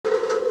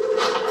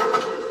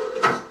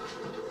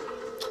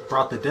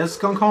Brought the dead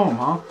skunk home,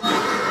 huh?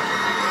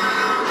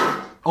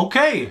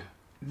 Okay.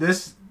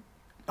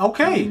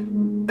 Okay.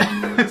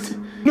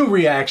 New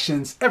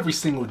reactions every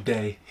single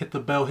day. Hit the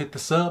bell, hit the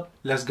sub.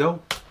 Let's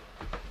go.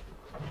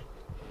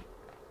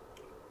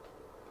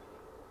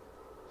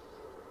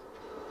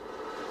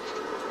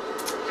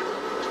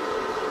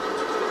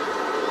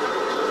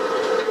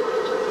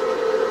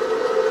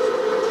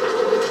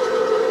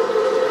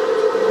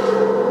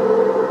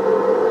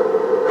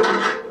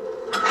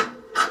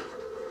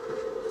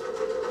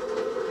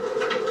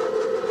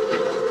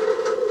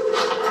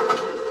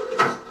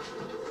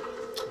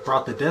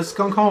 Brought the dead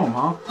skunk home,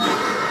 huh?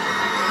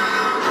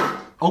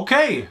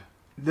 Okay.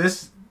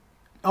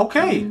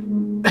 Okay.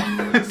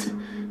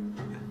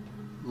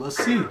 Let's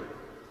see.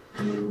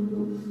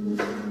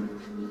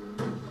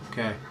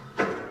 Okay.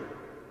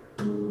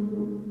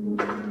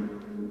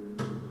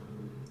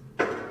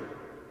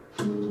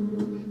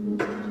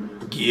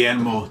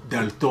 Guillermo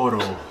Del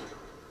Toro.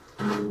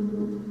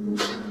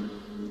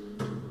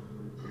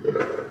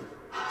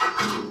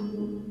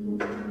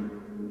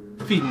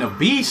 Feeding a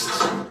beast.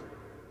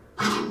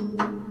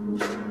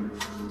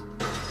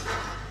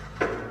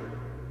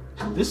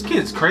 This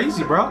kid's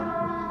crazy, bro.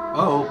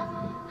 Uh-oh.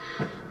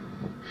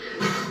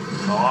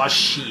 Oh,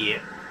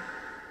 shit.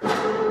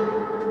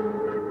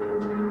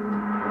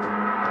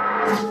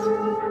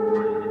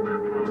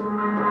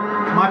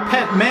 My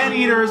pet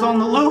man-eater is on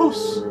the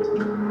loose.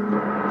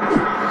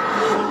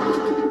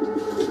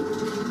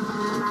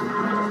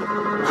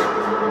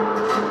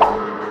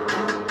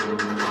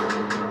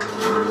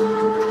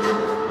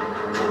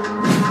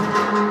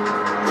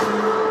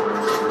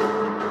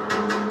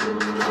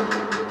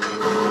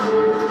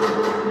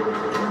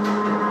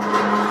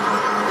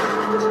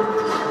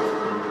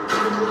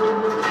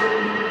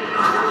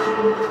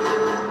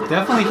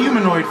 Definitely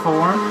humanoid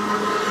form.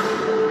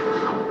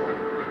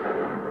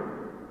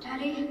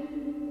 Daddy?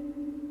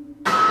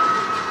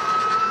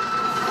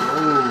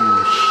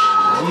 Oh,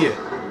 shit.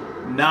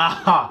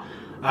 Nah.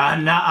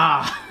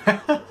 Nah.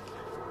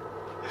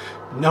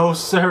 No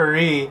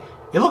siree.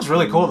 It looks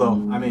really cool,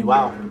 though. I mean,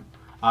 wow.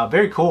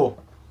 Very cool.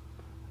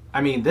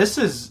 I mean, this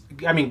is...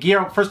 I mean,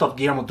 first off,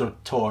 Guillermo Del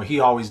Toro, he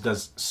always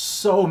does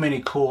so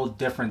many cool,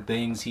 different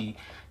things. He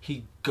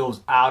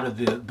goes out of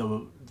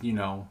the you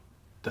know...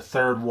 the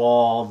third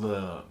wall,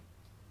 the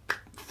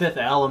fifth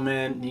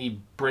element.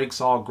 He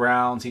breaks all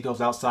grounds. He goes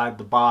outside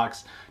the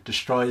box,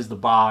 destroys the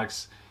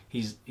box.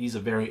 He's a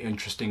very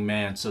interesting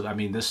man. So I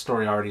mean, this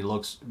story already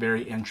looks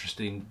very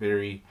interesting,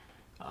 very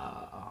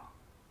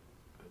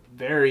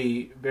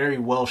very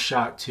well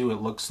shot too.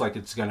 It looks like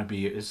it's gonna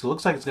be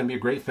a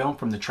great film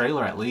from the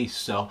trailer at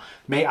least. So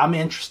I'm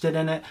interested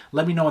in it.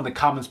 Let me know in the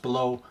comments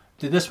below.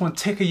 Did this one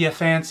tickle your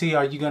fancy?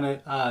 Are you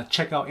gonna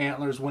check out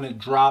Antlers when it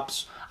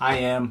drops? I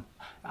am.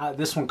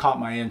 This one caught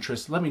my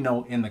interest. Let me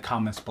know in the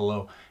comments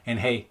below. And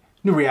hey,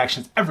 new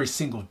reactions every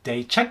single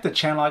day. Check the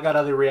channel. I got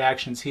other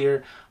reactions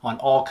here on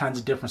all kinds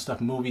of different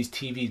stuff. Movies,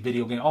 TV,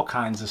 video game, all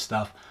kinds of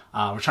stuff.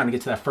 We're trying to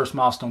get to that first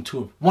milestone too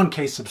of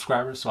 1K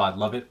subscribers. So I'd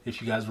love it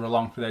if you guys were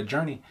along for that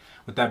journey.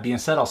 With that being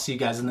said, I'll see you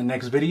guys in the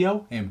next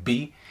video. And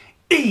be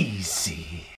easy.